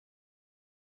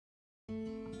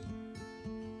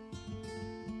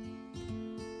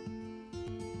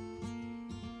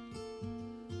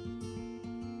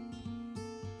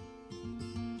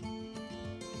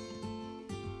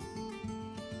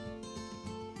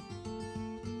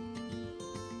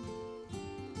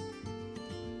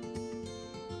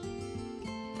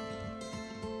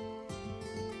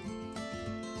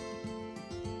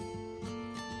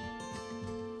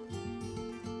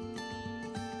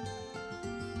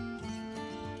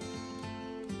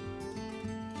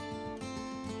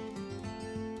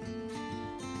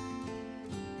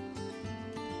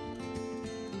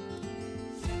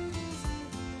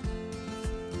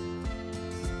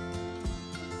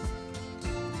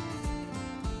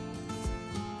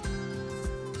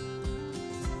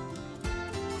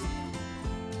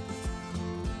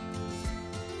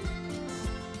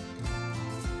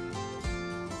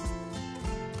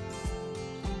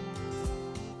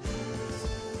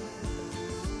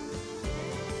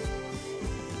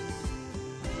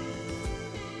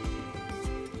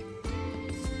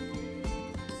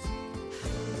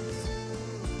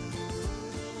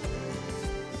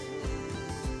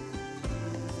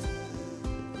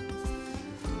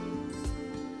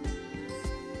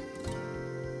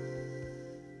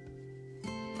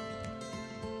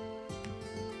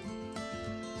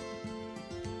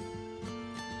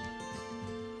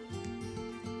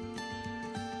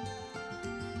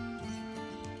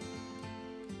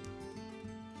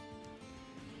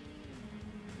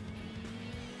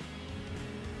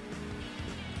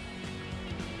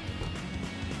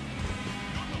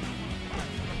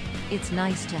It's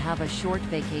nice to have a short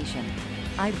vacation.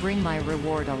 I bring my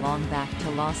reward along back to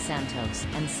Los Santos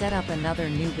and set up another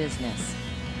new business.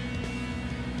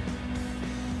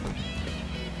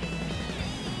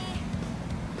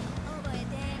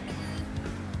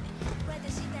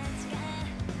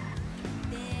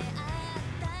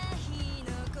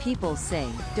 People say,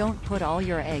 don't put all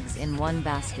your eggs in one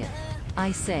basket.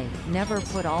 I say, never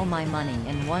put all my money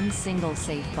in one single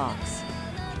safe box.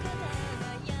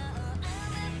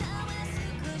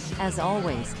 As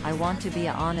always, I want to be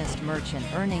an honest merchant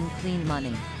earning clean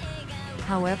money.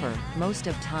 However, most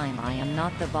of time I am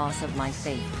not the boss of my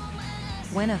fate.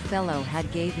 When a fellow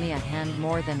had gave me a hand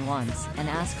more than once, and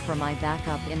asked for my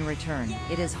backup in return,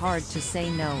 it is hard to say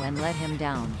no and let him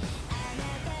down.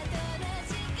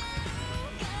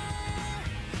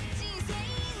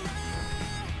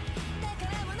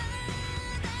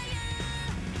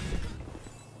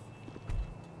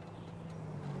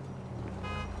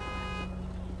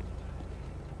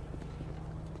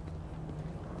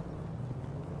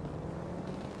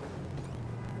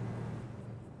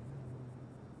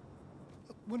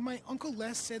 When my Uncle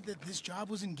Les said that this job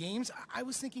was in games, I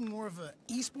was thinking more of a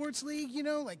esports league, you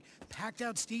know, like packed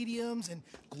out stadiums and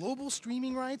global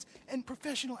streaming rights and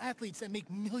professional athletes that make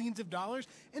millions of dollars,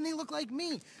 and they look like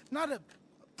me, not a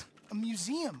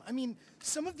museum. I mean,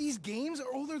 some of these games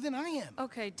are older than I am.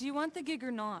 Okay, do you want the gig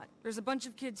or not? There's a bunch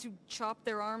of kids who chopped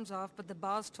their arms off, but the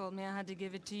boss told me I had to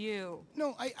give it to you.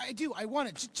 No, I do. I want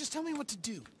it. Just tell me what to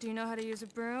do. Do you know how to use a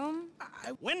broom?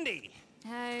 Wendy!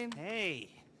 Hey. Hey,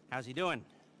 how's he doing?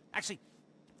 Actually,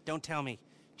 don't tell me.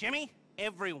 Jimmy,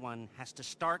 everyone has to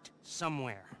start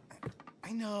somewhere.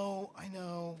 I know.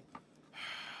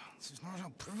 This is not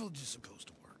how privilege is supposed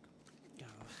to work. Oh,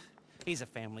 he's a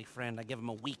family friend. I give him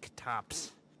a week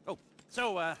tops. Oh,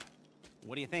 so,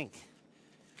 what do you think?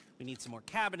 We need some more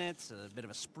cabinets, a bit of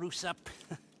a spruce up.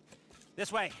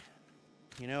 This way.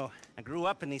 You know, I grew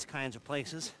up in these kinds of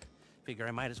places. Figure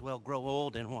I might as well grow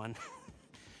old in one.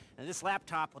 And this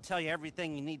laptop will tell you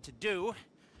everything you need to do.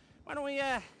 Why don't we,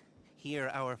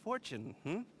 hear our fortune,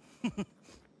 hmm? The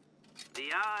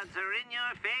odds are in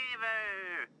your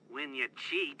favor when you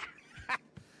cheat.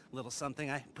 Little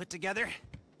something I put together.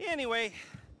 Anyway,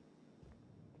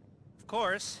 of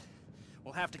course,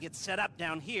 we'll have to get set up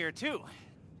down here, too.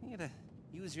 You gotta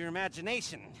use your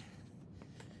imagination.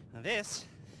 Now this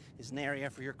is an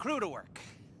area for your crew to work.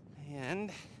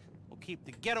 And we'll keep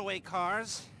the getaway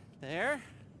cars there.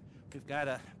 We've got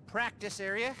a practice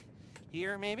area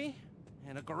here, maybe,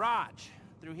 and a garage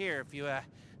through here if you,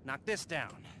 knock this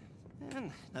down.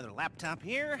 And another laptop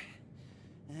here,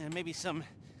 and maybe some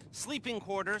sleeping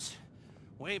quarters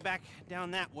way back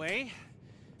down that way.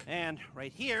 And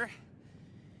right here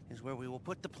is where we will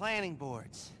put the planning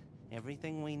boards.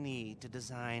 Everything we need to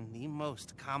design the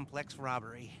most complex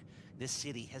robbery this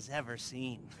city has ever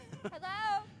seen.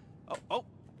 Hello? Oh.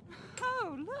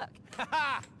 Oh, look.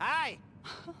 Hi!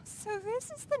 So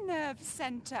this is the nerve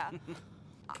center.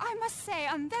 I must say,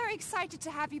 I'm very excited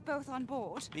to have you both on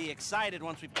board. Be excited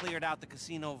once we've cleared out the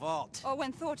casino vault. Or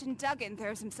when Thornton Duggan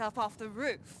throws himself off the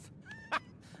roof.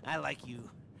 I like you.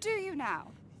 Do you now?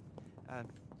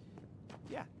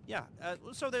 Yeah.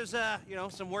 So there's, you know,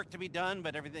 some work to be done,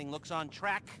 but everything looks on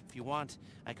track. If you want,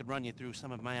 I could run you through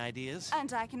some of my ideas.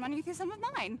 And I can run you through some of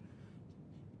mine.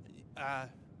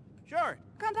 Sure.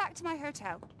 Come back to my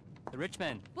hotel. The rich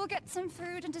man. We'll get some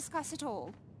food and discuss it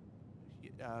all.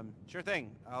 Sure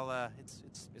thing. I'll,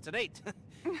 it's a date.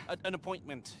 An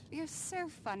appointment. You're so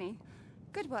funny.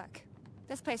 Good work.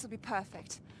 This place will be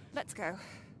perfect. Let's go.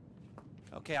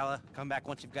 Okay, I'll, come back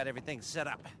once you've got everything set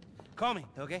up. Call me,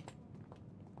 okay?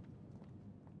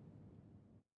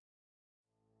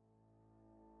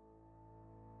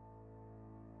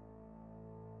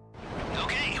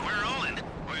 Okay, we're rolling.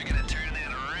 We're gonna turn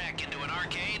that wreck into an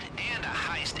arcade and a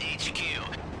heist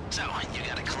HQ. So, you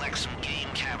gotta collect some game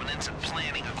cabinets and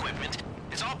planning equipment.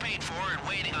 It's all paid for and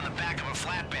waiting on the back of a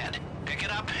flatbed. Pick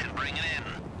it up and bring it in.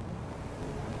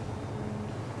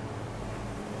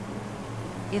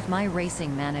 If my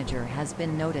racing manager has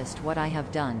been noticed what I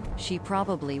have done, she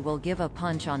probably will give a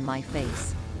punch on my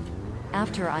face.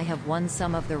 After I have won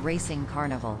some of the racing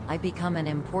carnival, I become an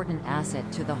important asset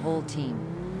to the whole team.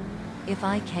 If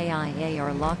I KIA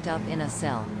are locked up in a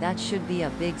cell, that should be a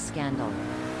big scandal.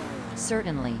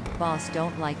 Certainly, boss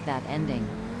don't like that ending.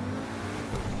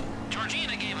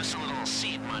 Georgina gave us a little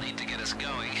seed money to get us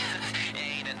going.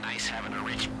 Ain't it nice having a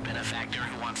rich benefactor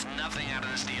who wants nothing out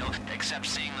of this deal except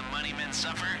seeing the money men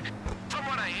suffer? From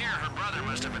what I hear, her brother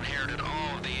must have inherited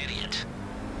all of the idiot.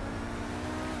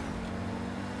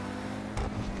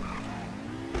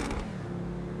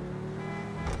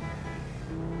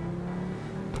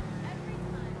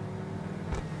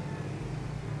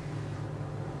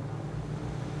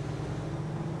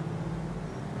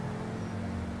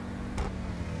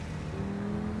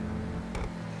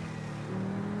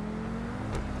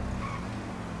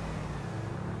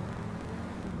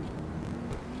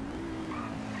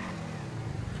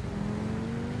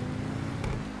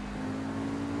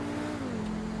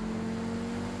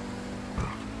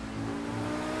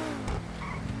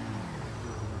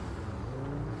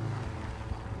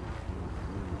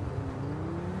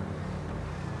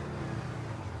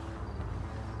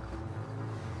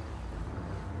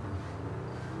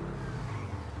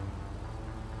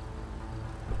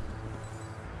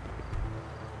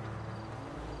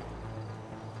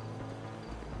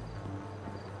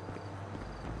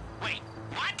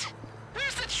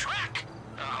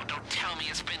 me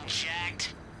it's been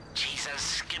jacked?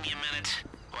 Jesus, give me a minute.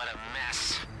 What a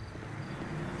mess.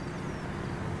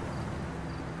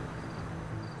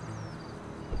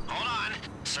 Hold on.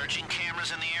 Searching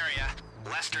cameras in the area.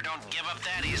 Lester don't give up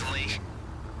that easily.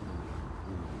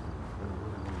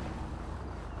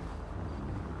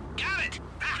 Got it!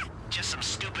 Ah, just some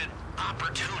stupid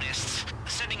opportunists.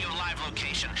 Sending you a live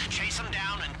location. Chase them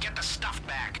down and get the stuff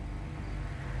back.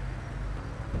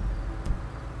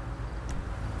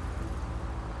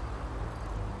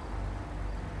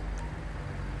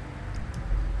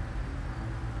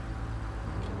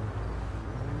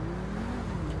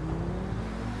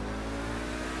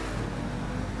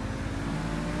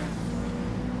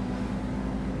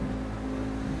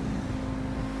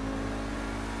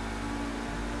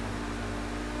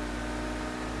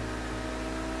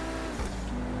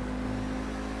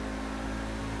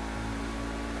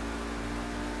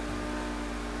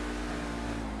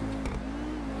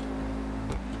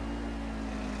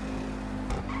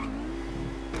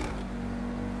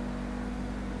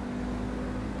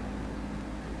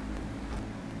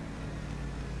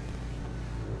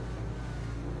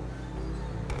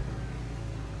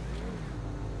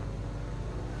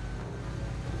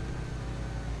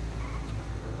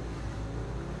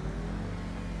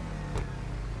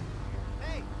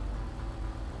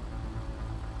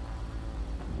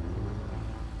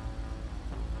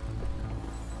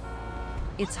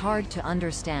 It's hard to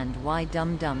understand why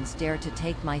dum-dums dare to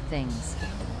take my things.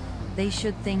 They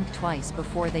should think twice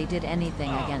before they did anything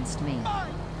against me.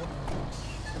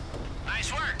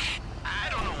 Nice work. I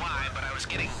don't know why, but I was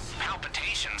getting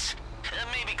palpitations.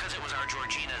 Maybe because it was our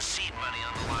Georgina's seed money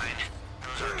on the line.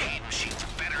 Those arcade machines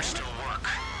better still work.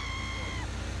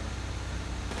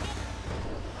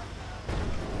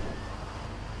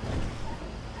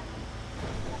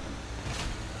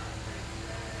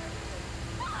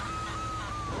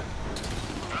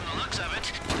 From the looks of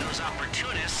it, those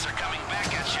opportunists are coming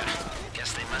back at you.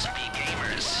 Guess they must be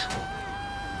gamers.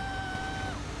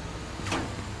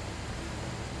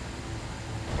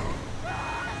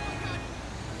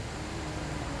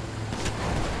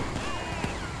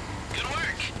 Good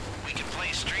work. We can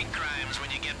play Street Crimes when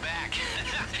you get back.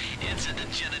 It's a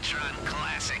Degenitron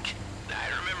classic. I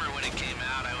remember when it came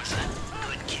out, I was a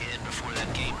good kid before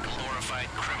that game glorified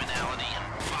criminality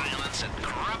and violence and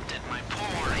corrupted my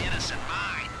poor, innocent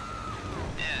mind.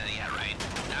 Yeah, right.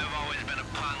 I've always been a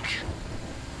punk.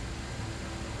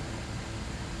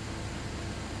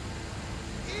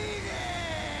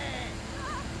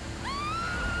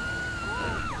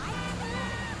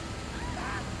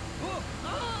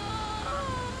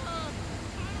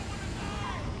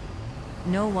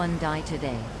 No one die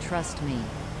today, trust me.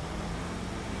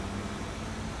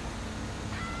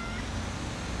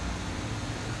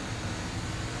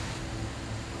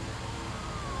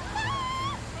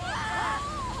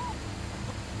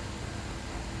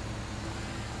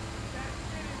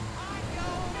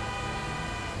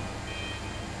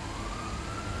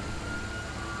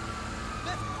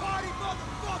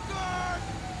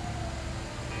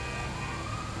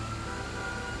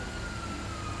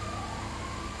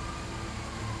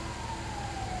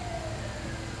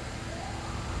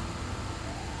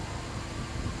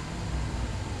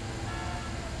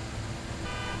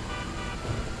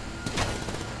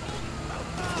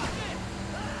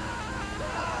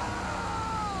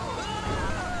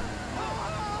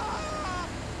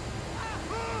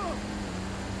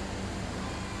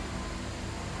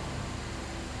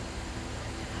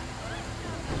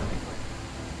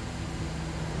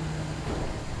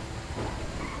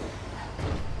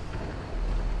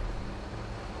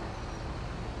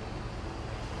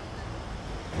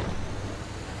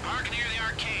 Park near the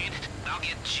arcade. I'll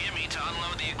get Jimmy to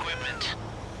unload the equipment.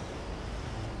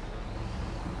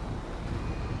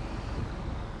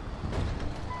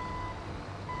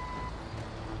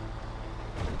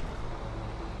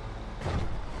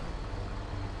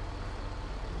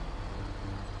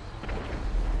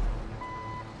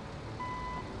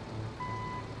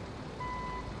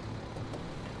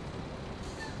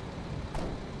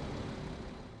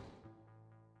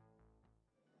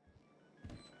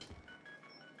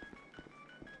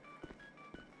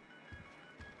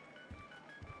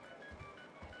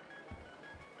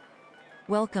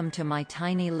 Welcome to my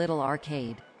tiny little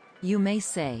arcade. You may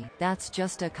say, that's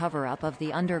just a cover-up of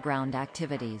the underground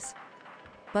activities.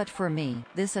 But for me,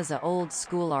 this is a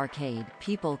old-school arcade.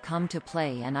 People come to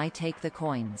play and I take the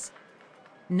coins.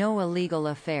 No illegal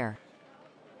affair.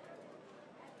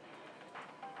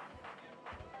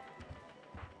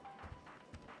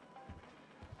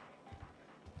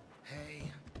 Hey.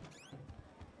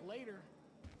 Later.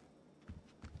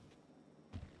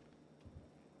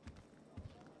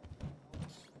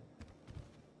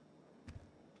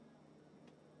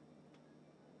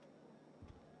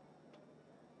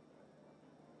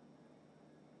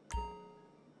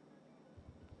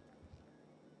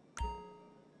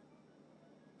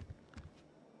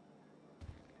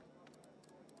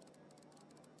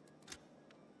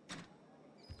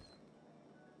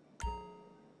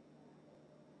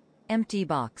 Empty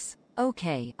box.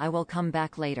 Okay, I will come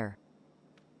back later.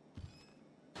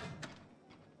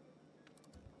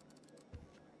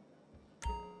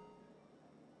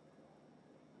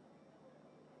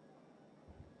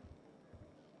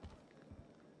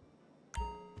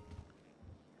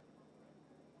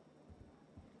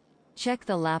 Check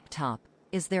the laptop.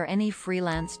 Is there any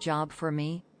freelance job for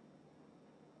me?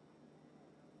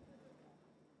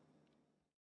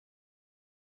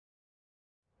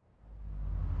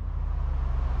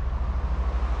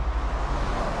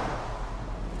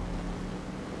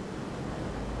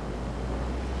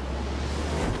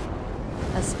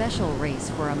 A special race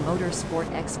for a motorsport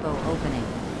expo opening.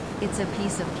 It's a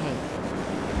piece of cake.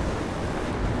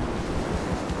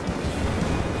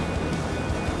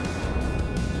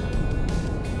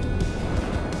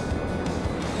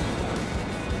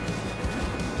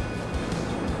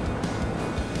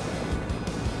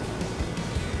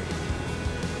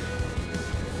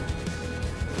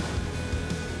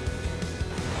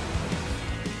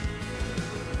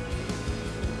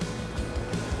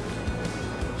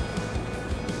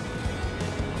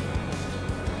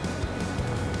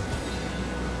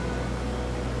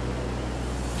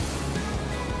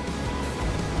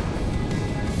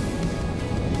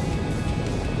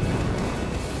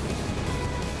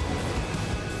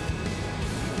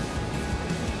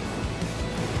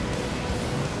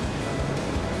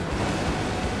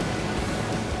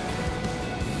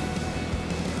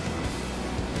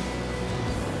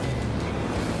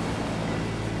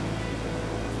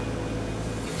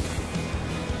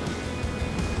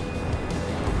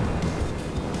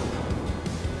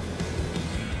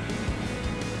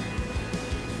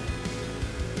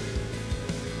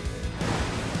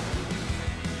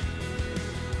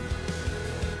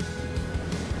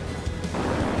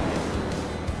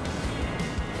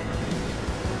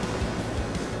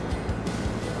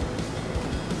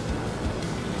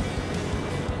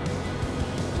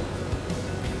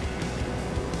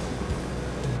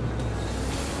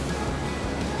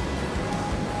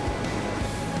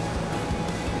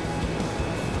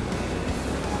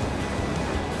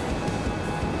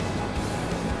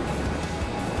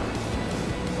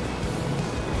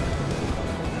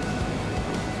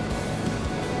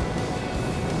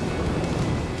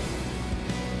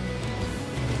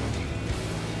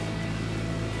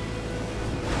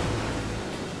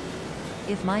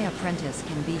 If my apprentice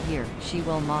can be here, she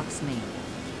will mocks me.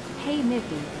 Hey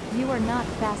Miffy, you are not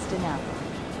fast enough.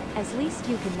 At least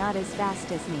you can not as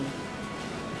fast as me.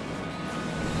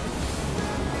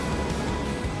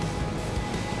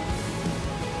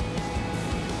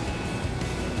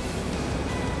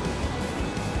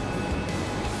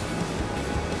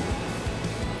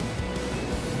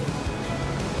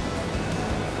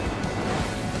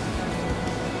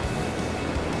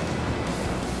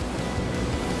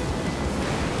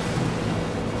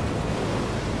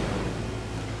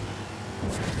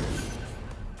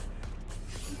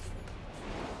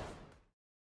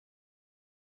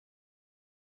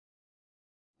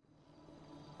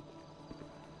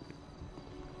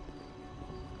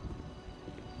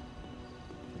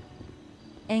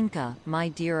 Enka, my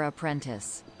dear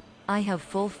apprentice. I have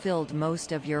fulfilled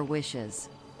most of your wishes.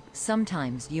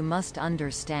 Sometimes you must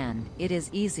understand, it is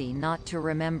easy not to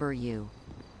remember you.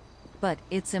 But,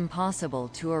 it's impossible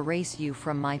to erase you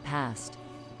from my past.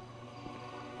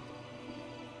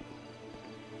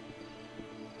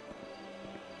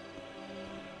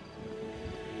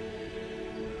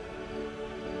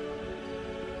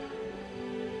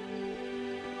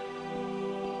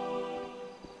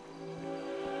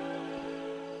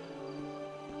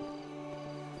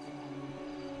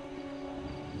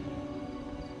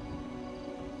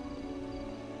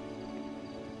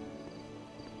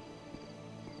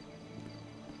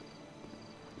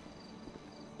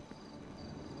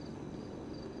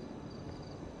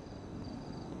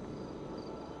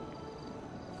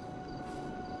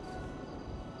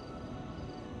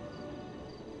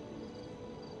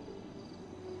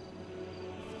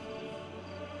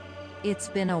 It's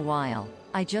been a while.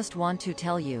 I just want to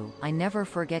tell you, I never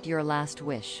forget your last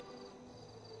wish.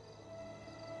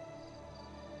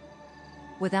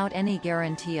 Without any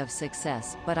guarantee of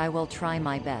success, but I will try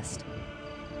my best.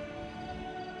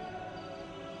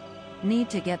 Need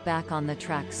to get back on the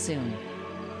track soon.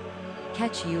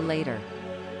 Catch you later.